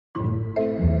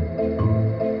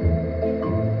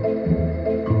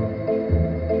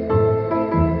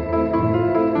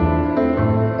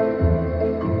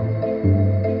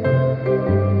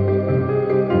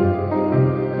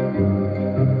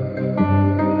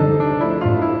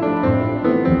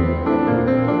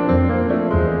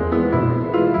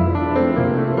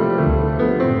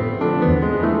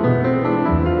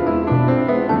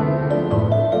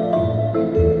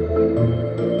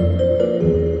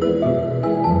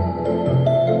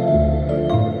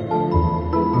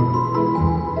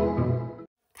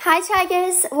Hi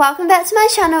Tigers, welcome back to my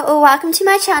channel, or welcome to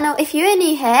my channel if you are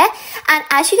new here. And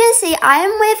as you can see, I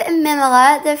am with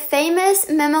MIMILA, the famous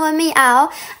MIMILA MEOW,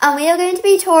 and we are going to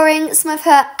be touring some of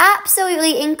her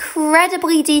absolutely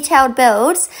incredibly detailed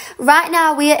builds. Right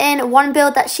now we are in one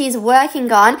build that she's working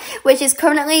on, which is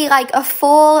currently like a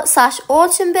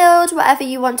fall/autumn build, whatever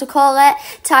you want to call it,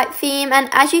 type theme. And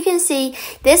as you can see,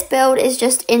 this build is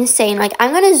just insane. Like,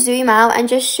 I'm going to zoom out and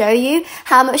just show you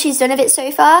how much she's done of it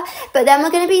so far, but then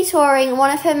we're going to be touring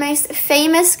one of her most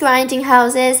famous grinding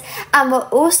houses, and we're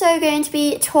also going to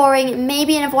be touring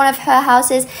maybe in one of her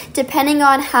houses depending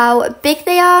on how big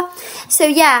they are. So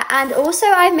yeah, and also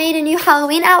I've made a new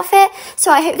Halloween outfit,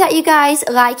 so I hope that you guys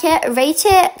like it. Rate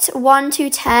it 1 to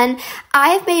 10.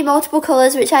 I've made multiple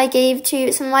colours which I gave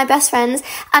to some of my best friends,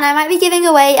 and I might be giving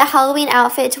away a Halloween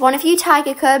outfit to one of you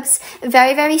Tiger Cubs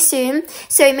very soon.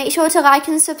 So make sure to like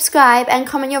and subscribe and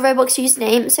comment your Roblox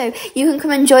username so you can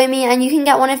come and join me and you can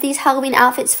get one of these Halloween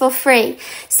outfits for free.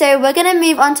 So we're going to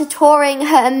move on to touring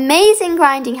her amazing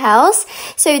grinding house.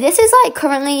 So this is like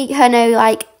currently her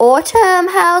like autumn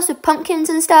house with pumpkins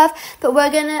and stuff, but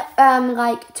we're going to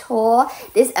like tour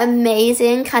this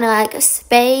amazing kind of like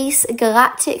space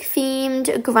galactic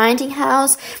themed grinding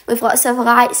house with lots of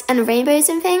lights and rainbows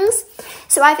and things.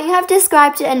 So I think I've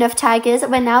described it enough, Tigers.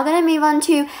 We're now going to move on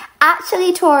to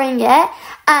actually touring it,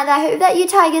 and I hope that you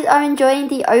Tigers are enjoying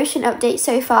the ocean update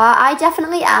so far. I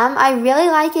definitely am. I really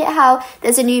like it how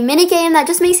there's a new mini game that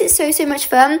just makes it so much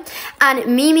fun. And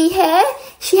Mimi here,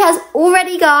 she has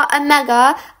already got a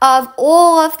mega of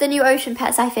all of the new ocean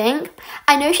pets, I think.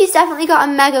 I know she's definitely got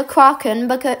a mega kraken,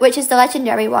 which is the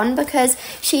legendary one, because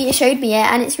she showed me it,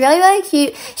 and it's really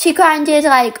cute. She grinded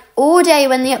like all day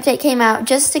when the update came out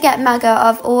just to get mega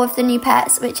of all of the new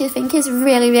pets, which I think is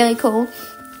really cool.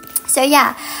 So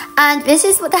yeah, and this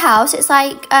is what the house, it's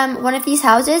like one of these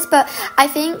houses, but I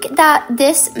think that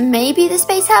this may be the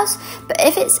space house, but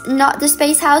if it's not the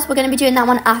space house, we're going to be doing that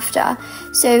one after.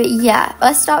 So yeah,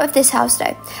 let's start with this house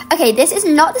though. Okay, this is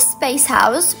not the space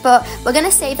house, but we're going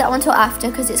to save that one till after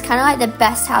because it's kind of like the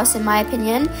best house in my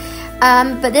opinion.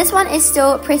 But this one is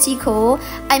still pretty cool.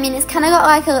 I mean, it's kind of got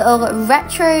like a little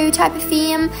retro type of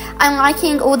theme. I'm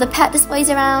liking all the pet displays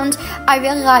around. I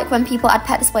really like when people add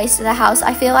pet displays to their house.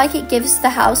 I feel like it gives the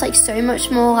house like so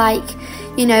much more like,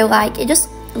 you know, like it just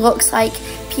looks like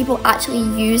people actually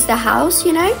use the house,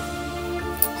 you know?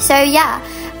 So yeah.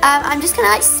 I'm just kind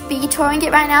of like speed touring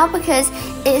it right now because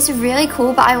it's really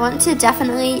cool, but I want to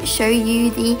definitely show you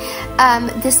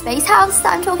the space house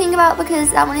that I'm talking about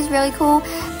because that one is really cool.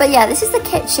 But yeah, this is the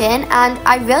kitchen, and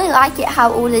I really like it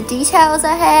how all the details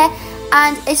are here.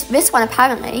 And it's this one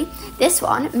apparently. This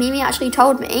one, Mimi actually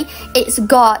told me, it's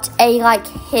got a like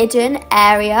hidden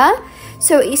area.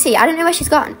 So you see, I don't know where she's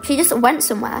gone. She just went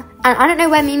somewhere, and I don't know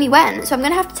where Mimi went. So I'm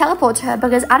gonna have to teleport to her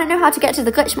because I don't know how to get to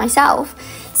the glitch myself.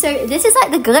 So this is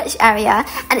like the glitch area,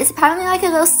 and it's apparently like a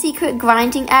little secret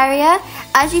grinding area.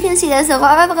 As you can see, there's a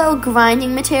lot of little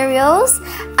grinding materials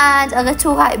and a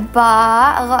little like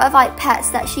bar, a lot of like pets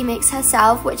that she makes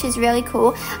herself, which is really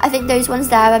cool. I think those ones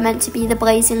there are meant to be the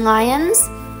blazing lions.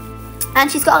 And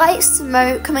she's got like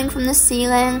smoke coming from the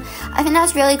ceiling. I think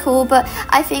that's really cool, but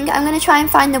I think I'm going to try and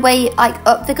find the way like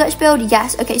up the glitch build.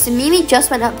 Yes, okay, so Mimi just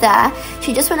went up there.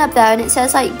 She just went up there, and it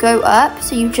says like go up,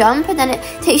 so you jump and then it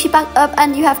takes you back up,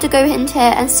 and you have to go into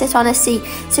here and sit on a seat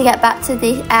to get back to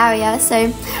the area. So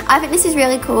I think this is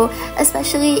really cool,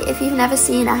 especially if you've never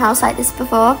seen a house like this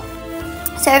before.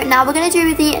 So now we're going to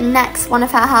do the next one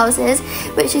of her houses,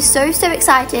 which is so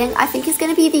exciting. I think it's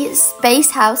going to be the space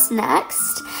house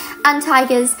next. And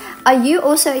Tigers, are you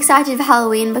also excited for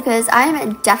Halloween? Because I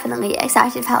am definitely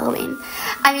excited for Halloween.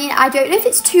 I mean, I don't know if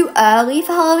it's too early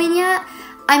for Halloween yet.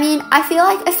 I mean, I feel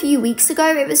like a few weeks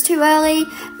ago it was too early,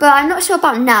 but I'm not sure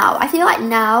about now. I feel like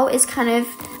now is kind of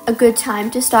a good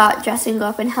time to start dressing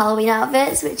up in Halloween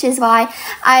outfits, which is why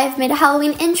I've made a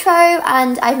Halloween intro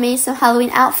and I've made some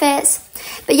Halloween outfits.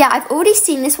 But yeah, I've already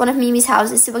seen this one of Mimi's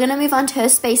houses, so we're going to move on to her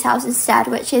space house instead,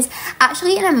 which is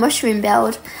actually in a mushroom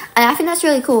build. And I think that's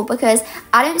really cool because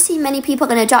I don't see many people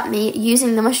going to adopt me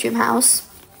using the mushroom house.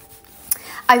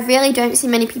 I really don't see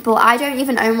many people. I don't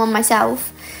even own one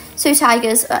myself. So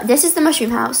Tigers, this is the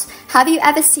mushroom house. Have you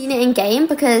ever seen it in game?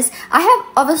 Because I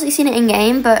have obviously seen it in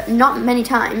game, but not many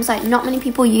times. Like, not many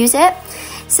people use it.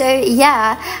 So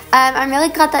yeah, I'm really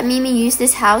glad that Mimi used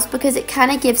this house because it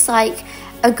kind of gives like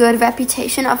a good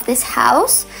reputation of this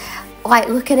house. Like,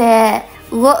 look at it.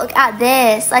 Look at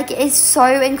this. Like, it is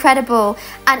so incredible.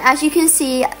 And as you can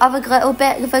see of a little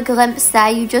bit of a glimpse there,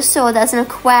 you just saw there's an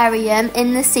aquarium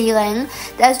in the ceiling.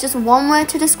 There's just one word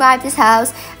to describe this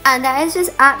house, and that is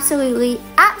just absolutely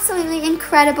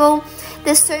incredible.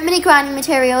 there's so many grinding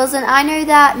materials, and I know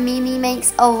that Mimi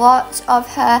makes a lot of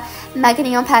her Mega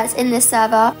Neon pets in this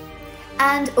server.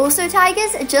 And also,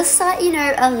 Tigers, just to let you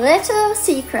know a little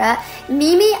secret,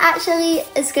 Mimi actually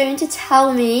is going to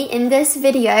tell me in this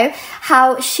video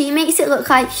how she makes it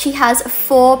look like she has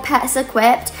 4 pets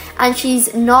equipped and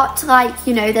she's not like,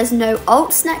 you know, there's no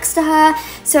alts next to her.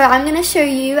 So I'm going to show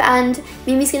you, and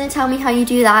Mimi's going to tell me how you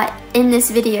do that in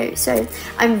this video. So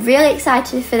I'm really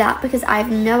excited for that because I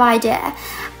have no idea.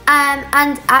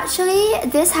 And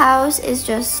actually, this house is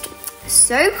just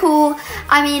so cool.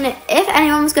 I mean, if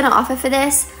anyone was going to offer for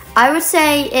this, I would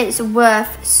say it's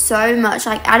worth so much.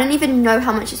 Like, I don't even know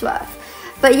how much it's worth.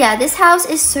 But yeah, this house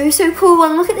is so cool.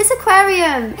 And look at this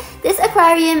aquarium. This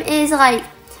aquarium is like,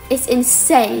 it's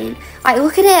insane. Like,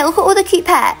 look at it. Look at all the cute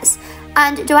pets.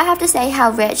 And do I have to say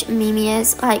how rich Mimi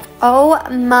is? Like, oh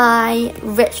my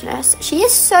richness. She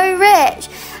is so rich.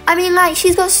 I mean, like,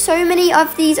 she's got so many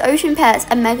of these ocean pets.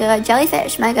 A mega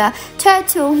jellyfish, mega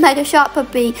turtle, mega shark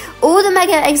puppy. All the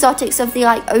mega exotics of the,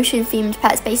 like, ocean themed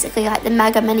pets, basically. Like the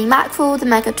mega mini mackerel, the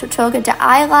mega tortuga de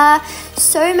Isla.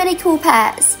 So many cool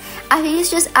pets. I think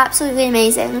it's just absolutely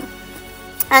amazing.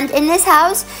 And in this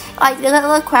house, like the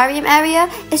little aquarium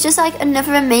area, is just like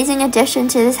another amazing addition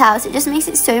to this house. It just makes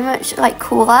it so much like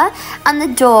cooler. And the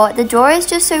door is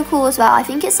just so cool as well. I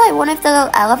think it's like one of the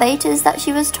little elevators that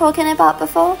she was talking about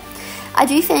before. I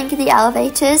do think the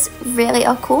elevators really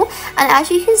are cool. And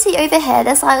as you can see over here,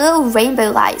 there's like little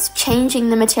rainbow lights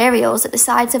changing the materials at the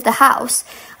sides of the house.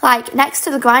 Like next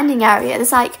to the grinding area,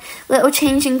 there's like little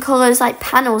changing colours, like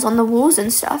panels on the walls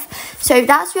and stuff. So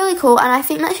that's really cool. And I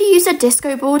think that she used a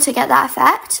disco ball to get that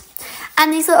effect.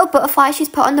 And these little butterflies she's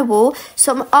put on the wall,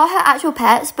 some are her actual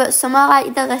pets, but some are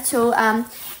like the little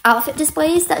outfit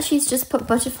displays that she's just put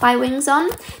butterfly wings on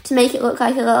to make it look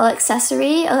like a little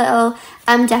accessory, a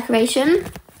little decoration,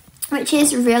 which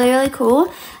is really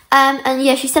cool. And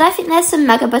yeah, she said I think there's some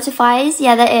mega butterflies.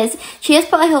 Yeah, there is. She has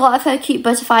put like a lot of her cute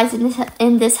butterflies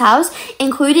in this house,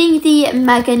 including the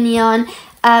Mega Neon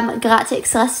Galactic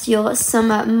Celestial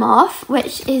Summer Moth,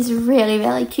 which is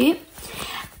really cute.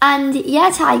 And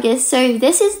yeah, Tigers, so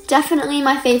this is definitely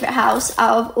my favourite house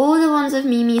out of all the ones of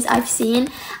Mimi's I've seen.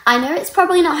 I know it's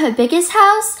probably not her biggest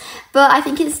house, but I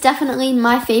think it's definitely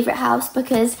my favourite house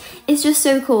because it's just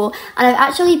so cool. And I've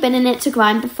actually been in it to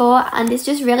grind before, and it's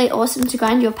just really awesome to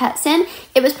grind your pets in.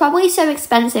 It was probably so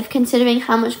expensive considering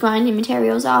how much grinding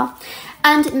materials are.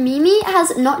 And Mimi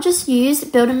has not just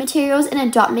used building materials in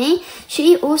Adopt Me,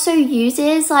 she also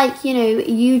uses like, you know,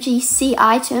 UGC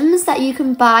items that you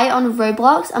can buy on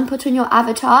Roblox and put on your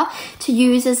avatar to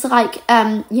use as like,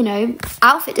 you know,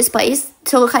 outfit displays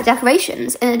to look like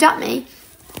decorations in Adopt Me.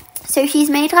 So she's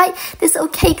made like this little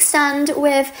cake stand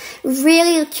with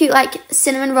really cute like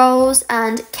cinnamon rolls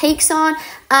and cakes on.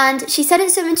 And she said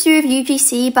it's something to do with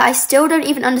UGC, but I still don't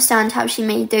even understand how she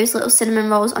made those little cinnamon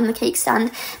rolls on the cake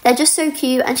stand. They're just so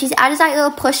cute. And she's added like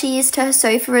little plushies to her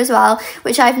sofa as well,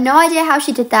 which I have no idea how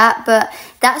she did that, but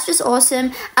that's just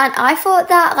awesome. And I thought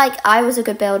that like I was a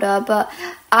good builder, but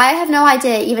I have no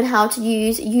idea even how to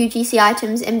use UGC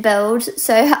items in build.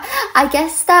 So I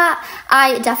guess that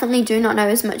I definitely do not know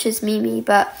as much as Mimi,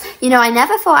 but you know, I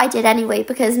never thought I did anyway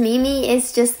because Mimi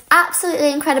is just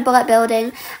absolutely incredible at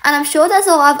building. And I'm sure there's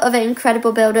a lot of other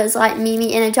incredible builders like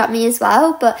Mimi in Adopt Me as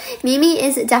well, but Mimi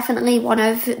is definitely one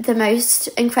of the most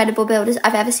incredible builders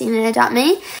I've ever seen in Adopt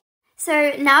Me.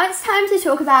 So now it's time to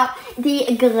talk about the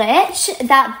glitch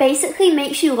that basically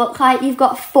makes you look like you've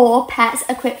got 4 pets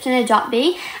equipped in Adopt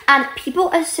Me. And people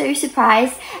are so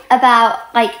surprised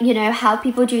about, like, you know, how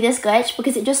people do this glitch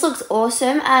because it just looks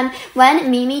awesome. And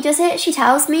when Mimi does it, she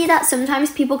tells me that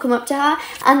sometimes people come up to her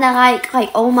and they're like,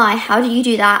 oh my, how do you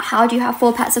do that? How do you have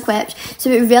 4 pets equipped? So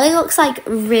it really looks like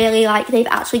they've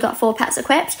actually got 4 pets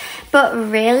equipped. But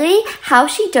really, how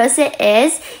she does it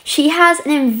is she has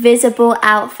an invisible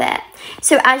outfit.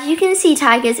 So as you can see,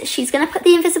 Tigers, she's going to put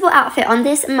the invisible outfit on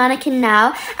this mannequin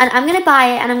now, and I'm going to buy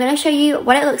it and I'm going to show you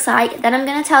what it looks like. Then I'm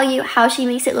going to tell you how she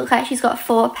makes it look like she's got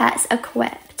 4 pets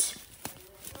equipped.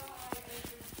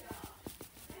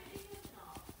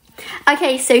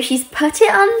 Okay, so she's put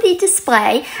it on the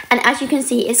display, and as you can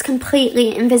see, it's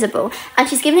completely invisible. And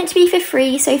she's given it to me for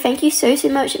free, so thank you so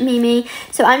much, Mimi.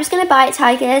 So I'm just going to buy it,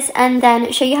 Tigers, and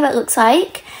then show you how it looks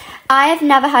like. I've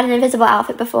never had an invisible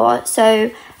outfit before,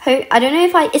 so I don't know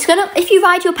if if you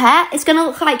ride your pet, it's gonna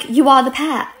look like you are the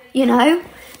pet, you know?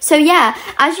 So yeah,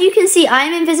 as you can see, I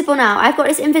am invisible now. I've got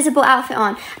this invisible outfit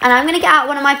on, and I'm gonna get out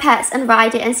one of my pets and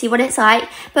ride it and see what it's like.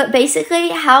 But basically,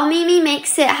 how Mimi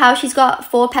makes it, how she's got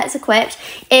 4 pets equipped,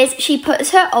 is she puts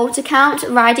her alt account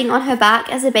riding on her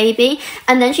back as a baby,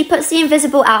 and then she puts the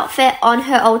invisible outfit on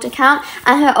her alt account,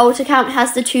 and her alt account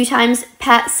has the 2 times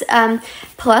pets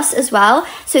plus as well.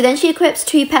 So then she equips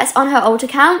 2 pets on her alt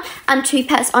account and 2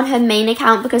 pets on her main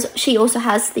account, because she also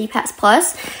has the pets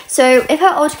plus. So if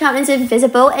her alt account is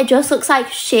invisible, it just looks like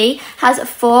she has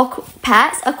 4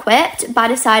 pets equipped by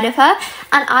the side of her.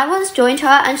 And I once joined her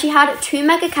and she had 2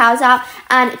 mega cows out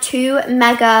and 2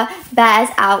 mega bears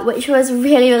out, which was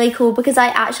really cool, because I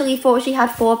actually thought she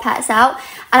had 4 pets out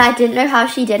and I didn't know how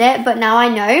she did it, but now I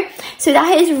know. So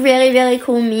that is really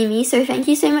cool, Mimi. So thank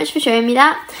you so much for showing me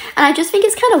that. And I just think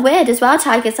it's kind of weird as well,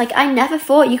 Tigers. Like, I never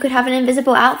thought you could have an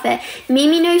invisible outfit.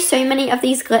 Mimi knows so many of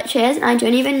these glitches and I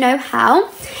don't even know how.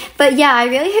 But yeah, I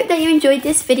really hope that you enjoyed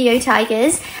this video,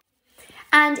 Tigers.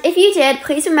 And if you did,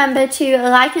 please remember to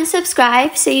like and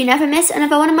subscribe so you never miss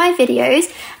another one of my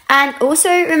videos. And also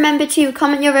remember to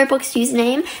comment your Roblox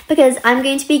username, because I'm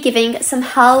going to be giving some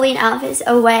Halloween outfits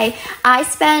away. I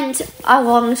spent a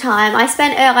long time. I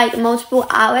spent like multiple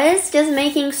hours just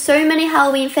making so many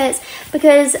Halloween fits,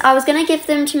 because I was going to give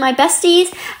them to my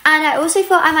besties, and I also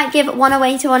thought I might give one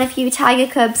away to one of you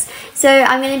Tiger Cubs. So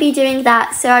I'm going to be doing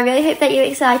that. So I really hope that you're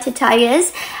excited,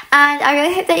 Tigers. And I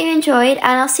really hope that you enjoyed,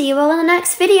 and I'll see you all in the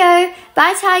next video.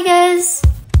 Bye, Tigers!